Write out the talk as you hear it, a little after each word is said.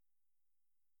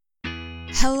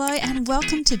Hello and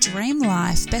welcome to Dream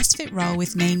Life Best Fit Role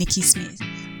with me, Nikki Smith.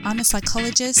 I'm a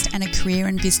psychologist and a career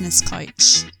and business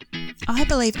coach. I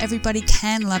believe everybody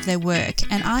can love their work,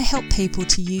 and I help people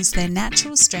to use their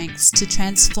natural strengths to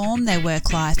transform their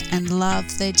work life and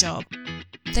love their job.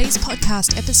 These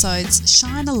podcast episodes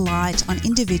shine a light on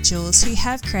individuals who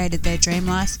have created their dream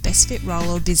life best fit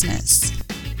role or business.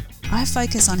 I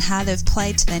focus on how they've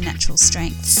played to their natural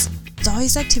strengths,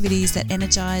 those activities that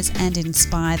energise and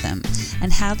inspire them,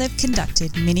 and how they've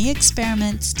conducted mini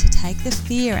experiments to take the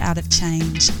fear out of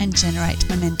change and generate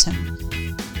momentum.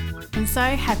 I'm so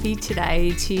happy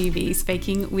today to be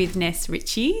speaking with Ness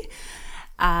Ritchie.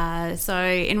 So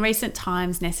in recent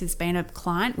times, Ness has been a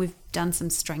client. We've done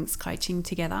some strengths coaching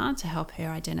together to help her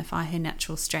identify her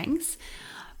natural strengths.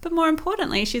 But more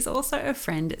importantly, she's also a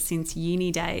friend since uni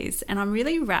days. And I'm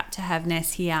really rapt to have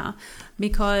Ness here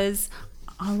because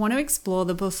I want to explore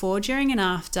the before, during and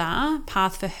after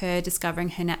path for her discovering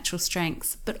her natural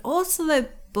strengths, but also the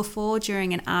before,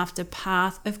 during and after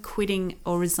path of quitting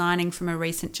or resigning from a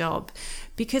recent job.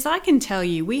 Because I can tell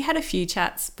you, we had a few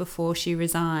chats before she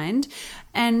resigned,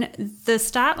 and the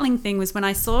startling thing was when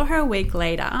I saw her a week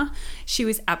later, she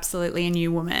was absolutely a new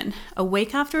woman. A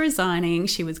week after resigning,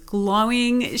 she was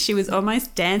glowing, she was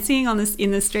almost dancing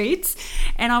in the streets,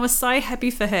 and I was so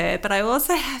happy for her. But I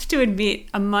also have to admit,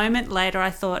 a moment later,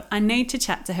 I thought I need to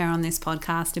chat to her on this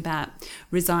podcast about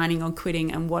resigning or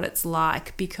quitting and what it's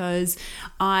like, because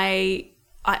I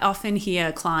often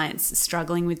hear clients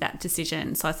struggling with that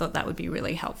decision, so I thought that would be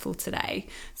really helpful today.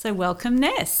 So welcome,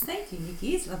 Ness. Thank you,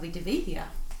 Nikki. It's lovely to be here.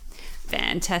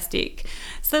 Fantastic.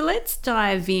 So let's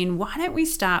dive in. Why don't we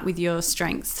start with your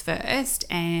strengths first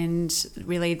and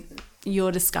really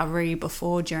your discovery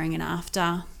before, during and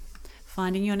after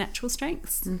finding your natural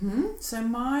strengths? So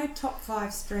my top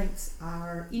 5 strengths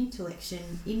are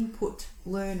intellection, input,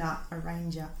 learner,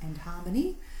 arranger and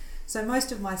harmony. So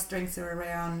most of my strengths are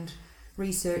around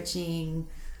researching,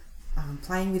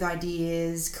 playing with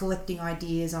ideas, collecting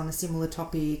ideas on a similar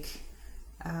topic,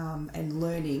 and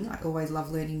learning. I always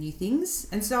love learning new things.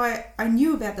 And so I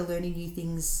knew about the learning new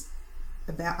things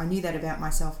I knew that about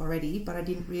myself already, but I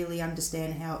didn't really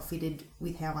understand how it fitted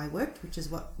with how I worked, which is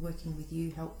what working with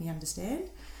you helped me understand.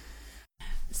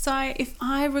 So if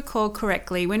I recall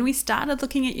correctly, when we started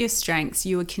looking at your strengths,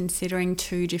 you were considering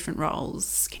 2 different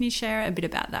roles. Can you share a bit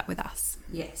about that with us?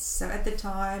 Yes. So at the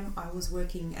time, I was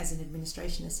working as an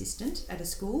administration assistant at a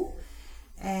school,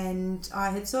 and I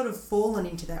had sort of fallen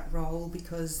into that role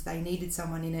because they needed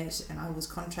someone in it, and I was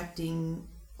contracting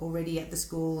already at the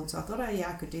school, and so I thought, oh yeah,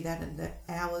 I could do that, and the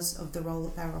hours of the role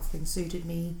that they were offering suited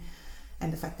me,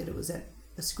 and the fact that it was at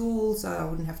a school, so I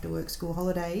wouldn't have to work school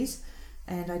holidays.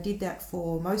 And I did that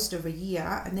for most of a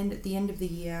year, and then at the end of the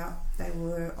year they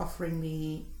were offering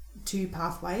me 2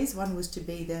 pathways. One was to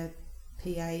be the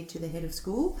PA to the head of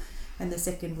school, and the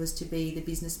second was to be the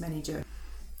business manager.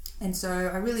 And so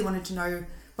I really wanted to know,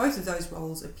 both of those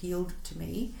roles appealed to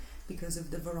me because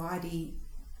of the variety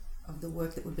of the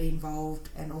work that would be involved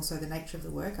and also the nature of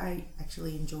the work. I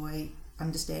actually enjoy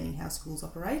understanding how schools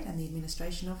operate and the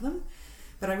administration of them,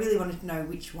 but I really wanted to know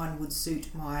which one would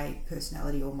suit my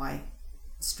personality or my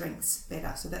strengths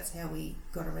better. So that's how we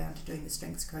got around to doing the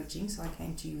strengths coaching. So I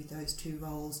came to you with those 2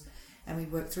 roles, and we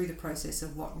worked through the process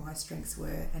of what my strengths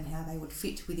were and how they would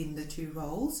fit within the 2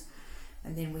 roles.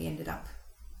 And then we ended up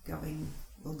going,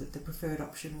 well, the preferred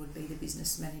option would be the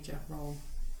business manager role.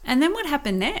 And then what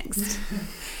happened next?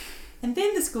 And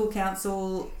then the school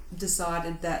council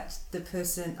decided that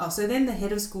so then the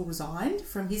head of school resigned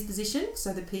from his position,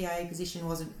 so the PA position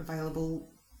wasn't available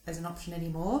as an option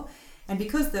anymore. And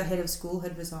because the head of school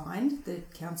had resigned, the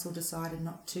council decided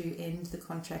not to end the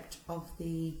contract of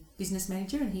the business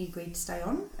manager, and he agreed to stay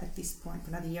on at this point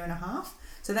for another 1.5 years.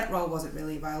 So that role wasn't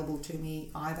really available to me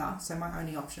either. So my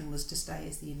only option was to stay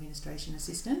as the administration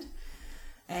assistant.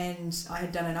 And I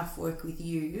had done enough work with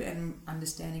you and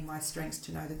understanding my strengths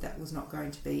to know that that was not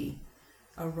going to be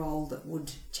a role that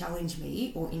would challenge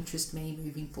me or interest me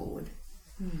moving forward.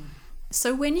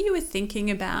 So when you were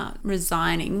thinking about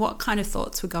resigning, what kind of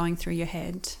thoughts were going through your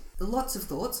head? Lots of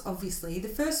thoughts, obviously. The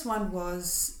first one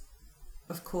was,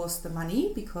 of course, the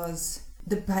money, because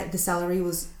the salary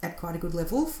was at quite a good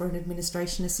level for an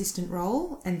administration assistant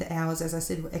role, and the hours, as I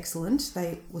said, were excellent.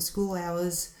 They were school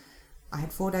hours. I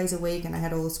had 4 days a week, and I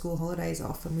had all the school holidays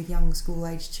off, and with young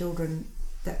school-aged children,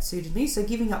 that suited me. So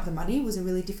giving up the money was a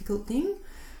really difficult thing,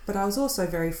 but I was also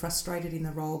very frustrated in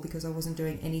the role because I wasn't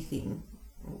doing anything.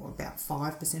 About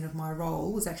 5% of my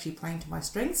role was actually playing to my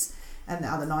strengths, and the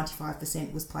other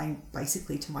 95% was playing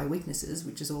basically to my weaknesses,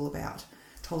 which is all about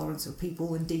tolerance of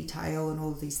people and detail and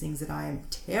all of these things that I am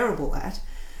terrible at.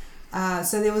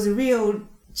 So there was a real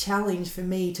challenge for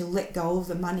me to let go of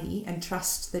the money and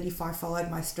trust that if I followed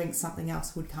my strengths, something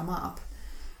else would come up.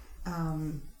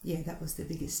 That was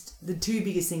the two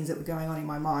biggest things that were going on in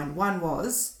my mind. One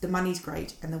was the money's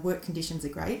great and the work conditions are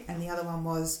great, and the other one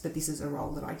was, but this is a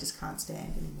role that I just can't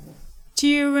stand anymore. Do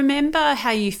you remember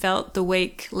how you felt the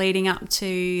week leading up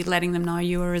to letting them know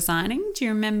you were resigning? Do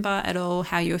you remember at all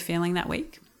how you were feeling that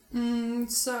week?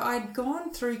 So I'd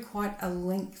gone through quite a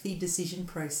lengthy decision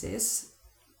process.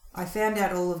 I found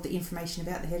out all of the information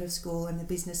about the head of school and the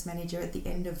business manager at the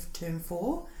end of term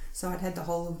 4. So I'd had the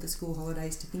whole of the school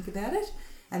holidays to think about it.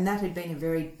 And that had been a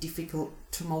very difficult,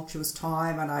 tumultuous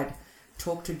time. And I'd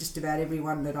talked to just about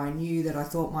everyone that I knew that I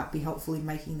thought might be helpful in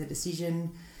making the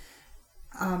decision.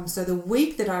 So the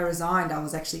week that I resigned, I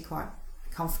was actually quite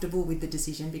comfortable with the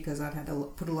decision because I'd had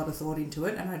put a lot of thought into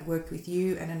it, and I'd worked with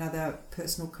you and another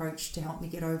personal coach to help me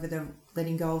get over the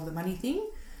letting go of the money thing.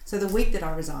 So the week that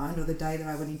I resigned, or the day that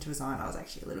I went in to resign, I was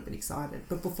actually a little bit excited.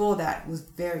 But before that, it was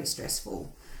very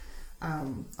stressful.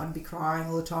 I'd be crying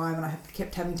all the time, and I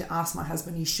kept having to ask my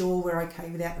husband, "Are you sure we're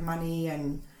okay without the money?"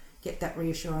 and get that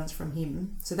reassurance from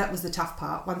him. So that was the tough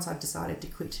part. Once I decided to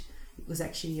quit, it was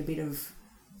actually a bit of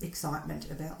excitement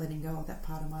about letting go of that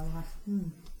part of my life.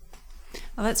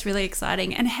 Oh, that's really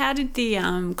exciting. And how did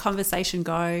the conversation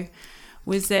go?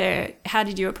 How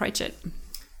did you approach it?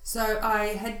 So I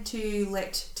had to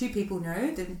let 2 people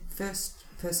know. The first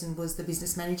person was the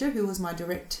business manager, who was my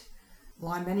direct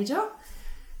line manager.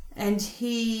 And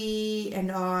he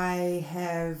and I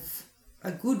have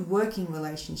a good working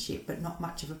relationship, but not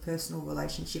much of a personal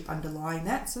relationship underlying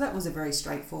that. So that was a very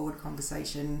straightforward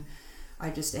conversation. I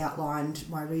just outlined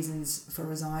my reasons for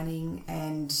resigning,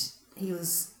 and he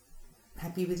was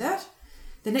happy with that.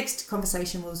 The next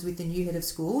conversation was with the new head of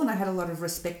school, and I had a lot of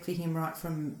respect for him right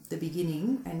from the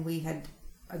beginning, and we had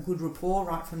a good rapport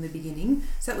right from the beginning.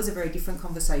 So that was a very different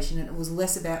conversation, and it was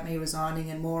less about me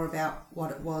resigning and more about what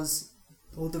it was,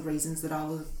 or the reasons that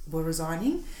I were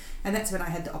resigning. And that's when I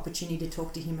had the opportunity to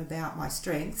talk to him about my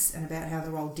strengths and about how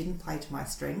the role didn't play to my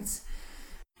strengths.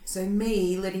 So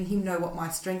me letting him know what my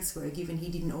strengths were, given he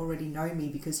didn't already know me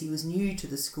because he was new to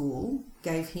the school,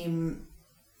 gave him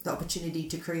the opportunity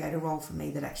to create a role for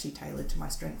me that actually tailored to my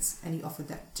strengths. And he offered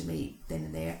that to me then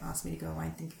and there, asked me to go away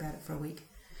and think about it for a week.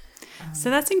 So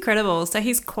that's incredible. So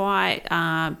he's quite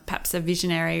perhaps a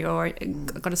visionary, or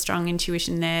got a strong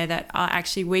intuition there that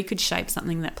actually we could shape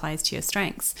something that plays to your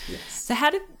strengths. Yes. So how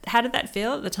did that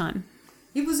feel at the time?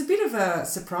 It was a bit of a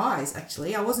surprise,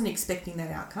 actually. I wasn't expecting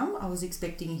that outcome. I was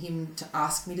expecting him to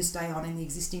ask me to stay on in the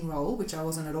existing role, which I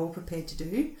wasn't at all prepared to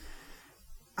do.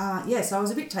 So I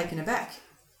was a bit taken aback,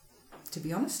 to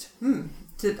be honest.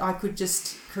 I could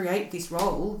just create this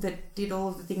role that did all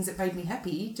of the things that made me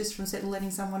happy just from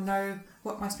letting someone know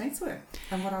what my strengths were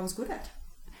and what I was good at.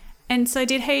 And so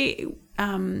did he,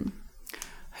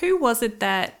 who was it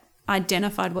that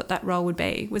identified what that role would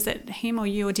be? Was it him or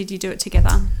you, or did you do it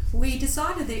together? We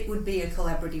decided that it would be a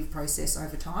collaborative process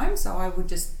over time. So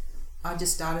I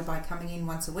just started by coming in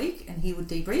once a week, and he would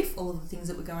debrief all of the things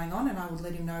that were going on, and I would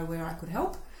let him know where I could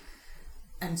help.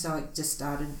 And so it just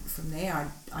started from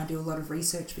there. I do a lot of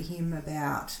research for him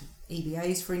about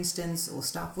EBAs, for instance, or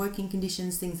staff working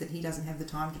conditions, things that he doesn't have the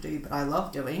time to do, but I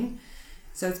love doing.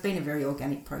 So it's been a very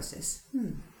organic process.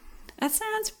 That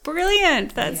sounds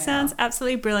brilliant. That sounds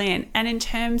absolutely brilliant. And in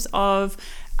terms of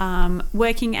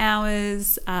working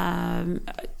hours,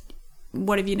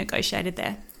 what have you negotiated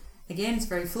there? Again, it's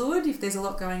very fluid. If there's a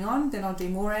lot going on, then I'll do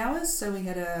more hours. So we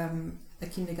had a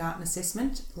kindergarten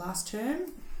assessment last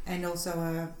term, and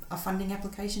also a funding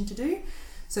application to do.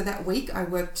 So that week I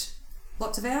worked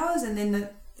lots of hours, and then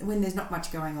when there's not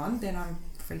much going on, then I'm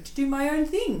free to do my own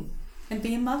thing and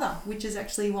be a mother, which is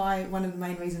actually why one of the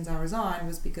main reasons I resigned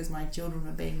was because my children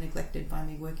were being neglected by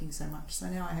me working so much. So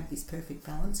now I have this perfect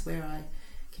balance where I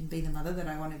can be the mother that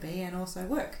I want to be and also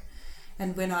work.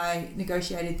 And when I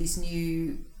negotiated this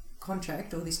new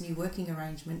contract, or this new working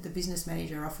arrangement, the business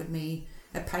manager offered me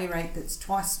a pay rate that's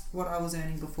twice what I was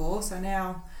earning before. So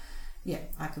now,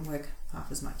 I can work half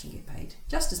as much and get paid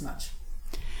just as much.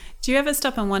 Do you ever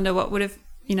stop and wonder what would have,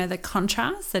 the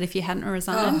contrast that if you hadn't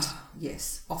resigned?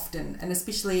 Yes, often. And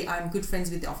especially I'm good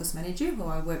friends with the office manager, who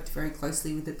I worked very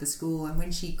closely with at the school. And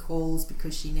when she calls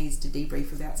because she needs to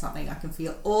debrief about something, I can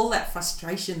feel all that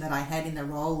frustration that I had in the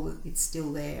role. It's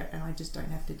still there, and I just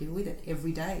don't have to deal with it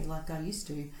every day like I used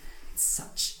to. It's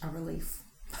such a relief.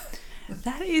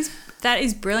 That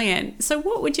is brilliant. So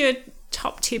what would your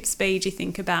top tips be, do you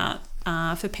think, about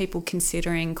for people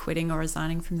considering quitting or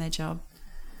resigning from their job?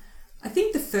 I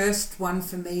think the first one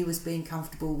for me was being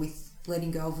comfortable with letting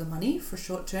go of the money for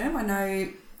short term. I know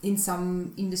in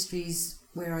some industries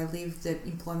where I live, the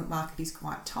employment market is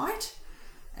quite tight,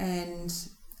 and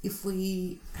if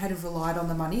we had have relied on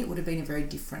the money, it would have been a very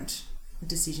different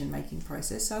decision-making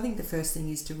process. So I think the first thing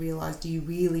is to realise, do you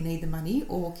really need the money,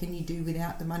 or can you do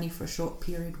without the money for a short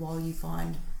period while you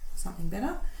find something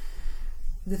better?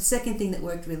 The second thing that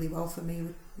worked really well for me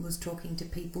was talking to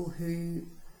people who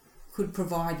could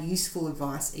provide useful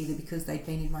advice, either because they'd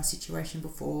been in my situation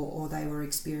before or they were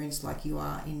experienced like you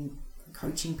are in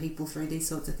coaching people through these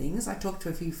sorts of things. I talked to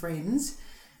a few friends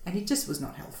and it just was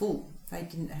not helpful. They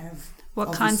didn't have...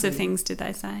 What kinds of things did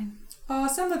they say? Oh,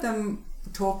 some of them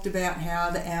talked about how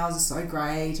the hours are so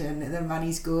great and the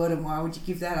money's good and why would you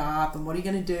give that up and what are you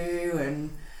going to do,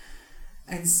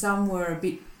 and some were a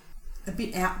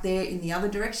bit out there in the other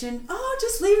direction. Oh,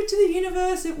 just leave it to the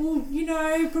universe, it will,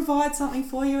 provide something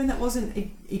for you. And that wasn't,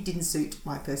 it didn't suit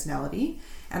my personality,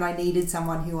 and I needed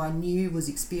someone who I knew was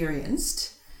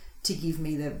experienced to give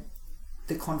me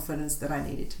the confidence that I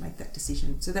needed to make that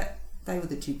decision. So that they were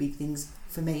the two big things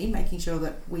for me, making sure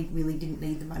that we really didn't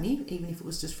need the money, even if it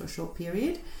was just for a short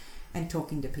period, and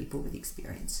talking to people with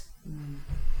experience.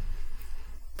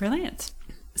 Brilliant.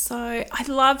 So I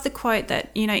love the quote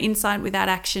that, insight without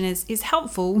action is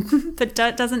helpful, but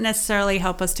doesn't necessarily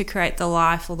help us to create the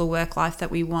life or the work life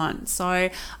that we want. So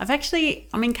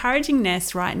I'm encouraging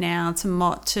Ness right now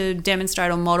to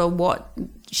demonstrate or model what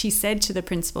she said to the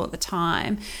principal at the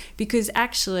time, because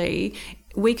actually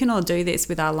we can all do this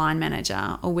with our line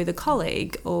manager or with a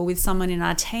colleague or with someone in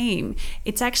our team.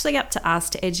 It's actually up to us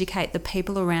to educate the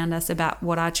people around us about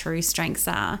what our true strengths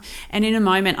are. And in a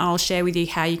moment, I'll share with you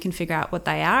how you can figure out what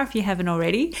they are if you haven't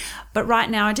already. But right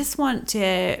now, I just want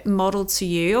to model to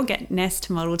you, or get Ness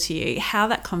to model to you, how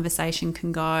that conversation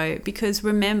can go. Because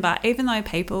remember, even though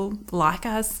people like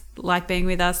us, like being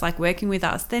with us, like working with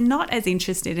us, they're not as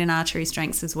interested in our true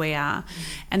strengths as we are.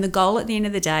 And the goal at the end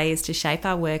of the day is to shape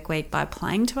our work week by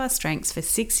playing to our strengths for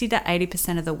 60 to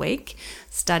 80% of the week.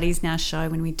 Studies now show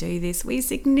when we do this, we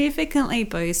significantly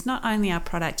boost not only our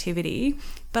productivity,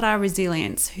 but our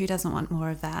resilience. Who doesn't want more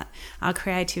of that? Our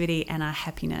creativity and our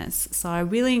happiness. So I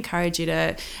really encourage you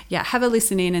to have a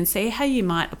listen in and see how you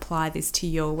might apply this to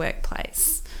your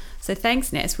workplace. So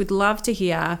thanks, Ness. We'd love to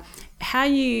hear how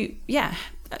you,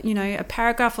 a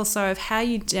paragraph or so of how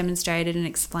you demonstrated and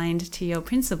explained to your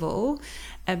principal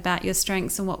about your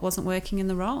strengths and what wasn't working in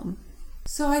the role.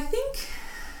 So I think,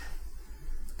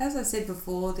 as I said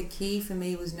before, the key for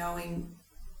me was knowing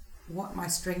what my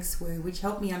strengths were, which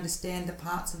helped me understand the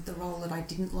parts of the role that I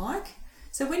didn't like.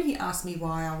 So when he asked me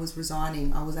why I was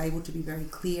resigning, I was able to be very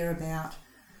clear about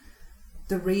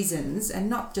the reasons, and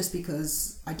not just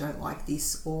because I don't like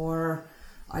this or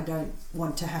I don't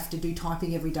want to have to do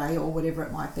typing every day or whatever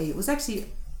it might be. It was actually,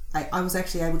 I was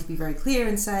actually able to be very clear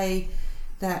and say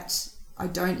that I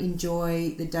don't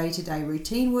enjoy the day-to-day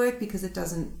routine work because it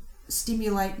doesn't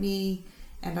stimulate me,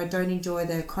 and I don't enjoy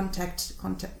the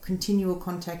continual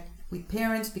contact with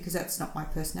parents because that's not my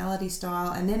personality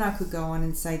style. And then I could go on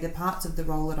and say the parts of the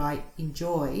role that I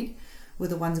enjoyed were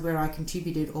the ones where I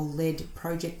contributed or led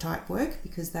project type work,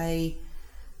 because they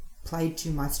played to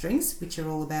my strengths, which are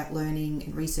all about learning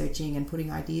and researching and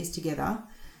putting ideas together.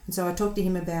 And so I talked to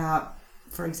him about,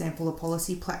 for example, a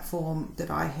policy platform that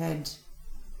I had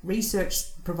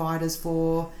researched providers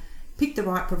for, picked the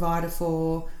right provider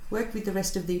for, worked with the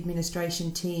rest of the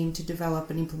administration team to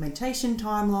develop an implementation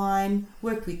timeline,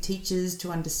 worked with teachers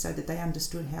so that they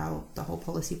understood how the whole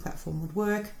policy platform would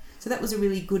work. So that was a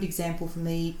really good example for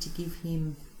me to give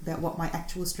him about what my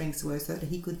actual strengths were, so that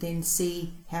he could then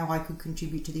see how I could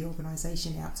contribute to the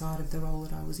organisation outside of the role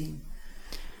that I was in.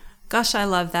 Gosh, I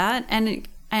love that.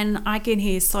 And I can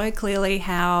hear so clearly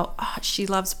how she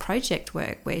loves project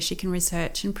work where she can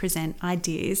research and present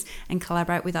ideas and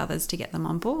collaborate with others to get them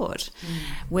on board,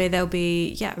 where there'll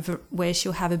be, where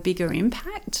she'll have a bigger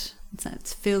impact.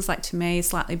 It feels like to me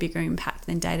slightly bigger impact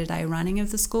than day-to-day running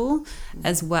of the school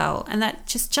as well. And that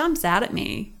just jumps out at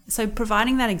me. So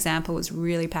providing that example was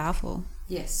really powerful.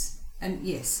 Yes, and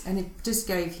it just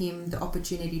gave him the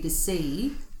opportunity to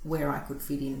see where I could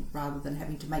fit in rather than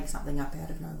having to make something up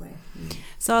out of nowhere.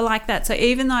 So I like that. So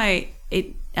even though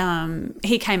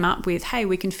he came up with, hey,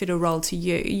 we can fit a role to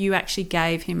you, you actually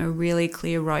gave him a really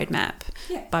clear roadmap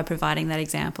by providing that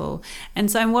example. And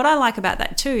so what I like about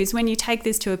that too is when you take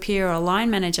this to a peer or a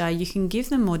line manager, you can give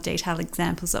them more detailed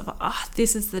examples of,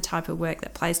 this is the type of work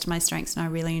that plays to my strengths and I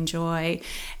really enjoy.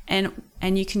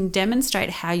 And you can demonstrate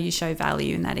how you show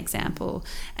value in that example,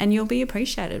 and you'll be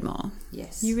appreciated more.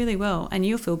 Yes. You really will. And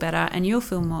you'll feel better and you'll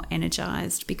feel more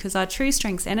energized, because our true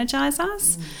strengths energize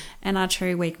us and our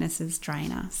true weaknesses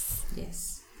drain us.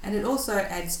 Yes. And it also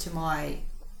adds to my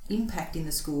impact in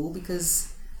the school,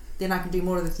 because then I can do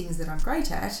more of the things that I'm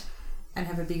great at and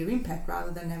have a bigger impact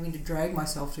rather than having to drag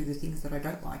myself through the things that I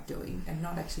don't like doing and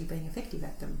not actually being effective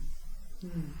at them.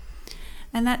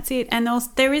 And that's it. And also,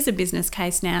 there is a business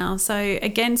case now. So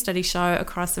again, studies show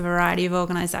across a variety of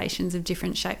organisations of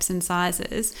different shapes and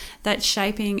sizes that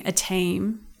shaping a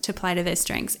team to play to their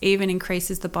strengths even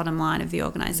increases the bottom line of the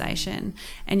organisation.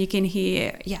 And you can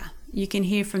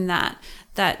hear from that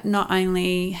not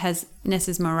only has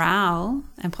Nessa's morale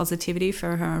and positivity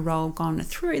for her role gone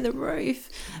through the roof,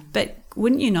 but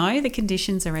wouldn't you know, the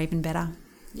conditions are even better.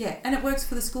 Yeah, and it works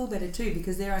for the school better too,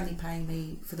 because they're only paying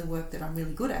me for the work that I'm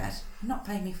really good at, not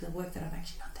paying me for the work that I'm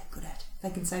actually not that good at. They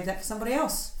can save that for somebody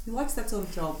else who likes that sort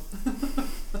of job.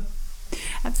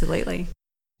 Absolutely.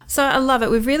 So I love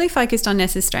it. We've really focused on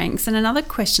Nessa's strengths. And another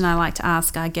question I like to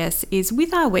ask our guests is,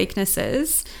 with our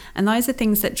weaknesses, and those are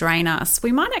things that drain us,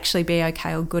 we might actually be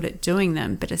okay or good at doing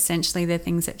them, but essentially they're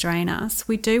things that drain us.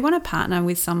 We do want to partner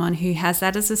with someone who has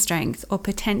that as a strength, or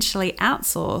potentially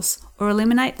outsource or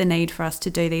eliminate the need for us to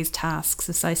do these tasks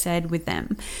associated with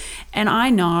them. And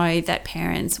I know that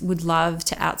parents would love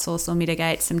to outsource or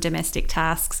mitigate some domestic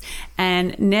tasks.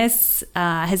 And Ness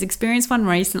has experienced one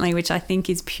recently, which I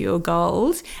think is pure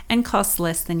gold and costs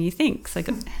less than you think.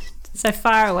 So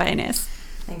far away, Ness.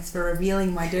 Thanks for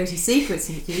revealing my dirty secrets,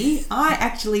 Nikki. I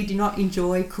actually do not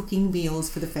enjoy cooking meals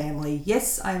for the family.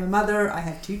 Yes, I am a mother. I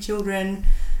have 2 children,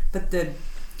 but the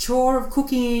chore of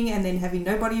cooking and then having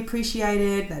nobody appreciate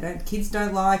it, kids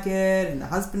don't like it, and the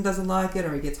husband doesn't like it,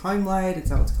 or he gets home late and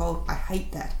so it's cold. I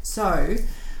hate that. So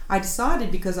I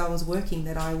decided, because I was working,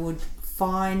 that I would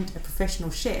find a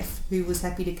professional chef who was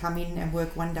happy to come in and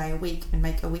work 1 day a week and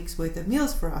make a week's worth of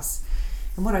meals for us.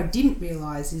 And what I didn't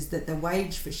realise is that the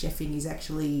wage for chefing is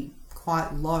actually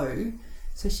quite low.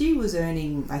 So she was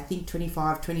earning, I think, $25,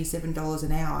 $27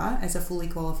 an hour as a fully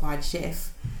qualified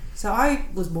chef. So I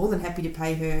was more than happy to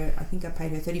pay her, I think I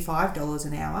paid her $35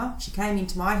 an hour. She came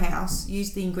into my house,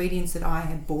 used the ingredients that I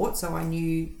had bought, so I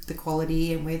knew the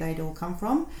quality and where they'd all come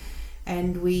from.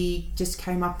 And we just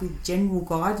came up with general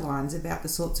guidelines about the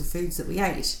sorts of foods that we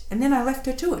ate. And then I left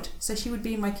her to it. So she would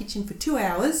be in my kitchen for 2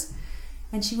 hours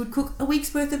and she would cook a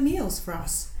week's worth of meals for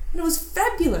us. And it was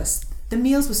fabulous. The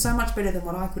meals were so much better than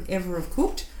what I could ever have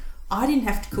cooked. I didn't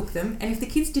have to cook them, and if the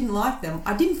kids didn't like them,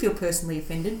 I didn't feel personally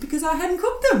offended because I hadn't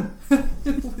cooked them.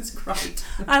 It was great.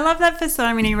 I love that for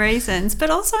so many reasons, but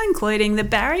also including the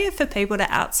barrier for people to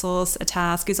outsource a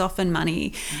task is often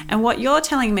money. And what you're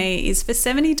telling me is for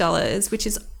 $70, which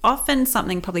is often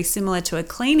something probably similar to a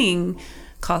cleaning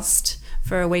cost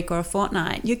for a week or a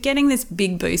fortnight, you're getting this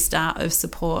big booster of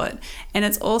support. And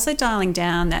it's also dialing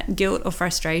down that guilt or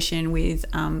frustration with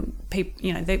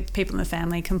the people in the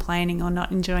family complaining or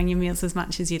not enjoying your meals as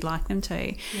much as you'd like them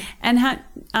to. Yeah.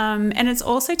 And it's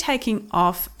also taking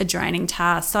off a draining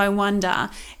task. So I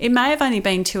wonder, it may have only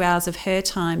been 2 hours of her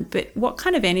time, but what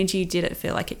kind of energy did it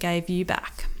feel like it gave you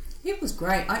back? It was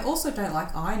great. I also don't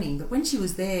like ironing, but when she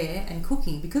was there and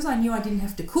cooking, because I knew I didn't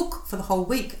have to cook for the whole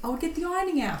week, I would get the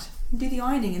ironing out and do the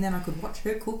ironing, and then I could watch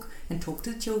her cook and talk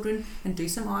to the children and do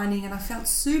some ironing, and I felt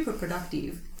super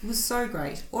productive. It was so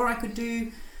great. Or I could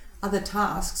do other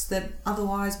tasks that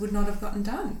otherwise would not have gotten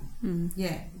done.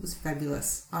 Yeah, it was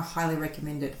fabulous. I highly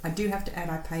recommend it. I do have to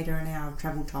add, I paid her an hour of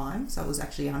travel time, so it was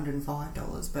actually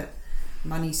 $105, but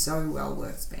money so well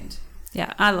worth spent.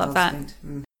 Yeah, I love that.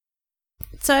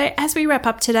 So as we wrap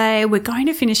up today, we're going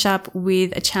to finish up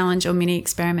with a challenge or mini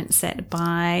experiment set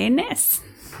by Ness.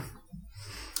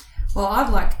 Well,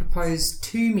 I'd like to propose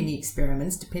 2 mini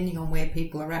experiments depending on where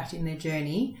people are at in their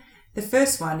journey. The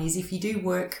first one is, if you do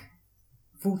work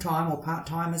full-time or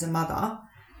part-time as a mother,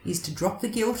 is to drop the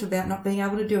guilt about not being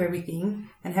able to do everything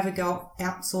and have a go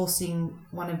at outsourcing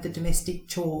one of the domestic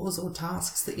chores or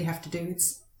tasks that you have to do.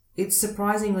 It's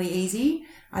surprisingly easy.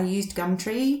 I used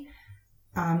Gumtree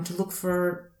to look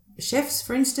for chefs,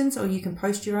 for instance, or you can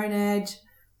post your own ad,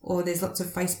 or there's lots of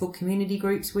Facebook community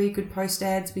groups where you could post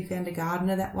ads. We found a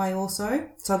gardener that way also.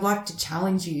 So I'd like to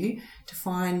challenge you to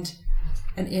find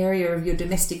an area of your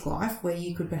domestic life where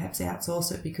you could perhaps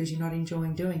outsource it because you're not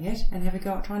enjoying doing it, and have a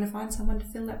go at trying to find someone to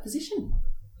fill that position.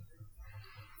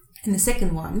 And the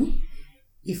second one,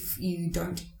 if you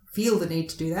don't feel the need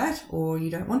to do that or you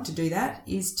don't want to do that,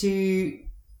 is to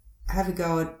have a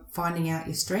go at finding out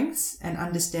your strengths and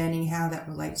understanding how that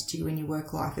relates to you in your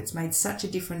work life. It's made such a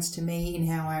difference to me in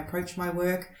how I approach my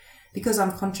work. Because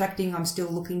I'm contracting, I'm still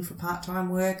looking for part-time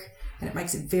work, and it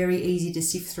makes it very easy to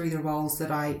sift through the roles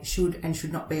that I should and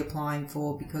should not be applying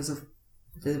for because of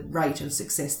the rate of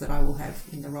success that I will have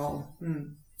in the role.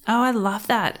 Oh, I love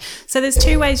that. So there's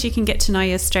 2 ways you can get to know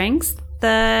your strengths.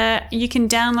 You can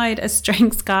download a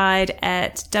strengths guide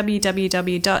at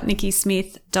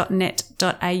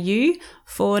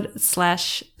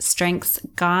www.nickismith.net.au/strengths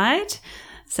guide.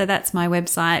 So that's my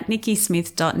website,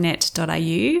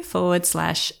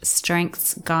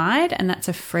 nickismith.net.au/strengths guide, and that's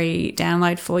a free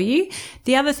download for you.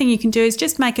 The other thing you can do is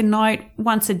just make a note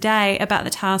once a day about the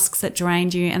tasks that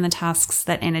drained you and the tasks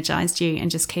that energized you, and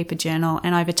just keep a journal.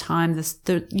 And over time,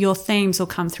 your themes will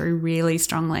come through really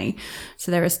strongly.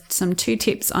 So there are some 2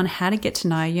 tips on how to get to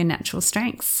know your natural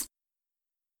strengths.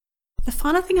 The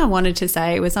final thing I wanted to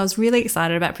say was I was really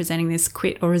excited about presenting this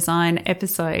Quit or Resign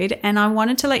episode, and I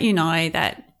wanted to let you know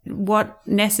that what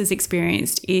Ness has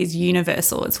experienced is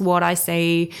universal. It's what I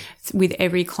see with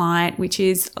every client, which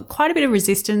is quite a bit of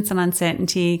resistance and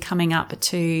uncertainty coming up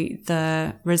to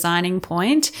the resigning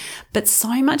point, but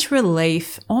so much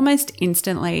relief almost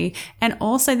instantly. And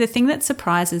also the thing that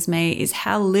surprises me is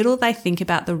how little they think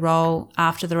about the role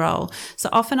after the role. So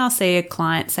often I'll see a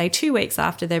client, say 2 weeks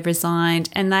after they've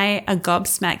resigned, and they are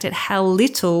gobsmacked at how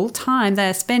little time they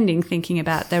are spending thinking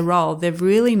about their role. They've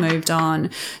really moved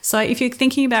on. So if you're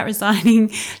thinking about resigning,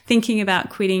 thinking about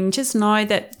quitting, just know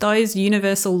that those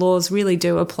universal laws really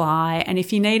do apply. And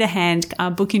if you need a hand,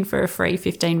 book in for a free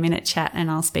 15-minute chat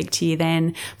and I'll speak to you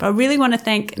then. But I really want to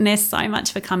thank Ness so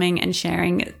much for coming and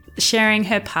sharing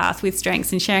her path with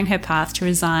strengths and sharing her path to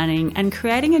resigning and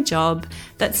creating a job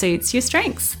that suits your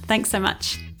strengths. Thanks so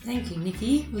much. Thank you,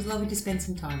 Nikki. It was lovely to spend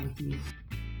some time with you.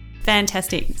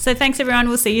 Fantastic. So thanks everyone.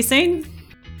 We'll see you soon.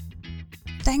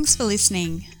 Thanks for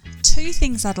listening. 2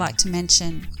 things I'd like to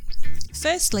mention.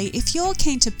 Firstly, if you're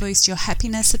keen to boost your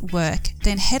happiness at work,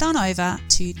 then head on over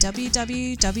to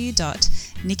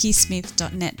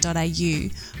www.nickismith.net.au,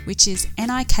 which is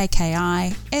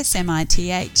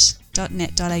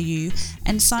nikkismith.net.au,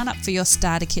 and sign up for your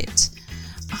starter kit.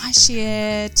 I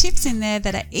share tips in there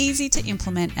that are easy to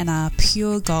implement and are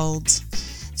pure gold.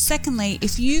 Secondly,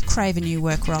 if you crave a new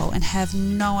work role and have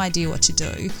no idea what to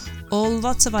do, or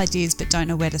lots of ideas but don't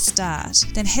know where to start,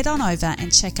 then head on over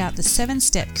and check out the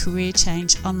 7-Step Career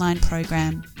Change online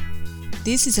program.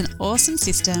 This is an awesome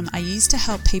system I use to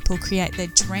help people create their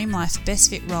dream life best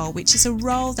fit role, which is a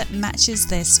role that matches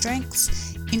their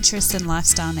strengths, interests and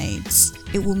lifestyle needs.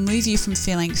 It will move you from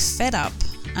feeling fed up,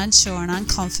 unsure and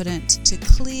unconfident to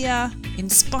clear,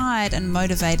 inspired and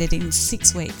motivated in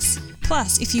 6 weeks.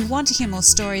 Plus, if you want to hear more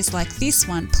stories like this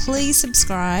one, please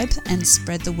subscribe and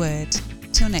spread the word.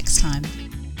 Till next time.